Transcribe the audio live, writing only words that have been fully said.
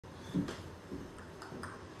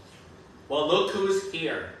Well, look who's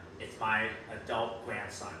here. It's my adult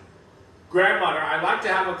grandson. Grandmother, I'd like to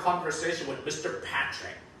have a conversation with Mr.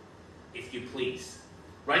 Patrick, if you please.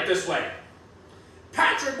 Right this way.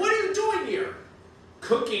 Patrick, what are you doing here?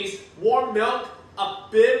 Cookies, warm milk, a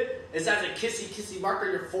bib. Is that a kissy mark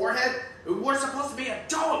on your forehead? We're supposed to be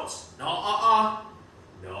adults. No,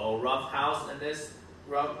 no rough house in this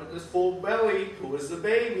full belly. Who is the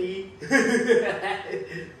baby?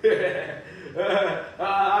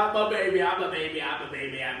 I'm a baby.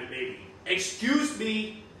 Excuse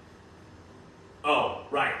me. Oh,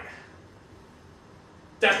 right.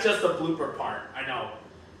 That's just the blooper part, I know.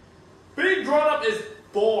 Being grown up is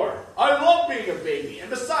bored. I love being a baby. And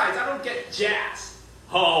besides, I don't get jazz.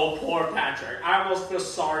 Oh, poor Patrick. I almost feel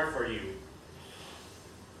sorry for you.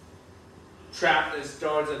 Trapped in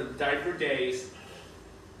stores and diaper days.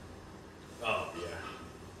 Oh, yeah.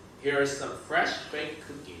 Here are some fresh baked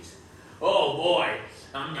cookies. Oh, boy.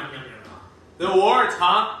 The awards,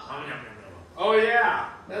 huh? Oh, yeah.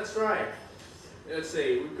 That's right. Let's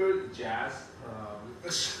see. We go to jazz.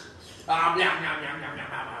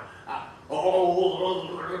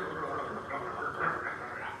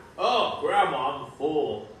 Oh, Grandma, I'm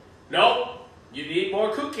full. Nope, you need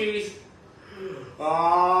more cookies.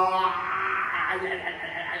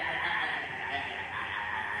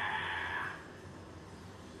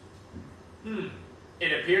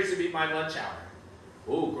 It appears to be my lunch hour.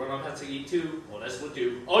 Oh, grown-up has to eat too. Well, this will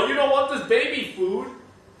do. Oh, you don't want this baby food?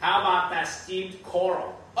 How about that steamed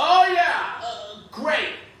coral? Oh, yeah,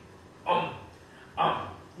 great.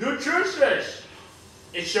 Nutritious.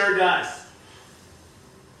 It sure does.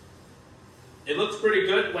 It looks pretty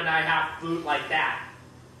good when I have food like that.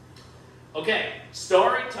 Okay,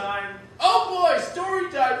 story time. Oh boy, story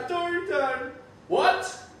time.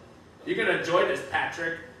 What? You're gonna enjoy this,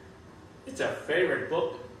 Patrick. It's a favorite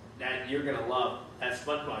book that you're gonna love that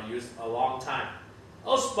SpongeBob used a long time.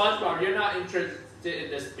 Oh, SpongeBob, you're not interested in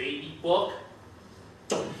this baby book?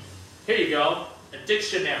 Here you go, a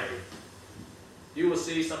dictionary. You will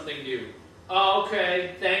see something new. Oh,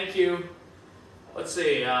 okay, thank you. Let's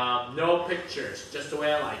see, no pictures, just the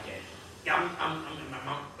way I like it.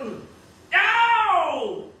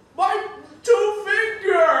 Ow! My two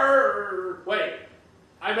finger! Wait,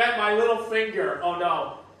 I meant my little finger. Oh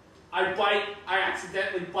no, I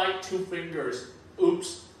accidentally bite two fingers.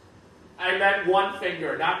 Oops. I meant one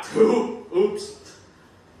finger, not two. Oops.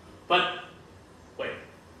 But, wait.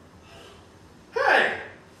 Hey!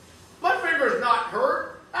 My finger's not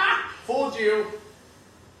hurt. Ah! Fooled you.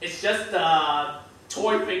 It's just a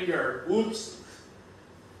toy finger. Oops.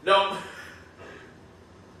 Nope.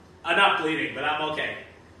 I'm not bleeding, but I'm okay.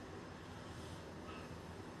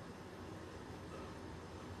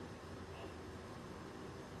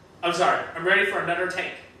 I'm sorry. I'm ready for another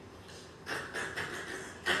take.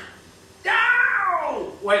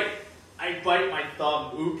 Ow! Wait. I bite my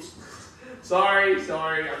thumb. Oops. Sorry.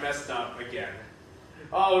 I messed up again.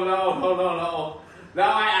 Oh no.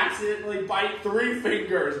 Now I accidentally bite three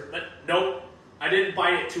fingers. But nope. I didn't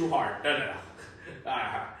bite it too hard. No.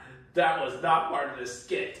 That was not part of the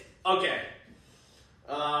skit. Okay.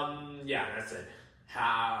 Yeah, that's it.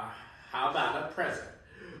 How about a present?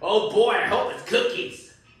 Oh boy, I hope it's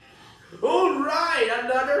cookies. All right,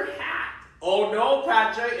 another hat. Oh no,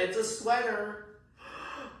 Patrick, it's a sweater.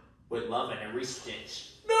 With love in every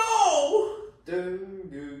stitch. No!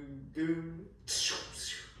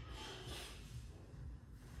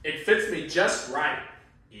 It fits me just right.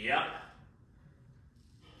 Yep.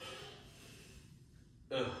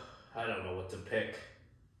 Ugh, I don't know what to pick.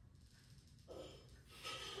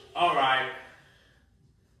 Alright.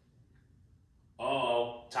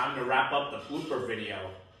 Uh-oh, time to wrap up the blooper video.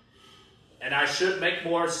 And I should make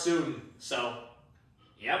more soon, so,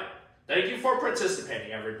 yep. Thank you for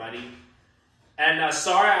participating, everybody. And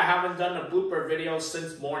sorry I haven't done a blooper video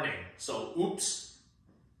since morning, so oops.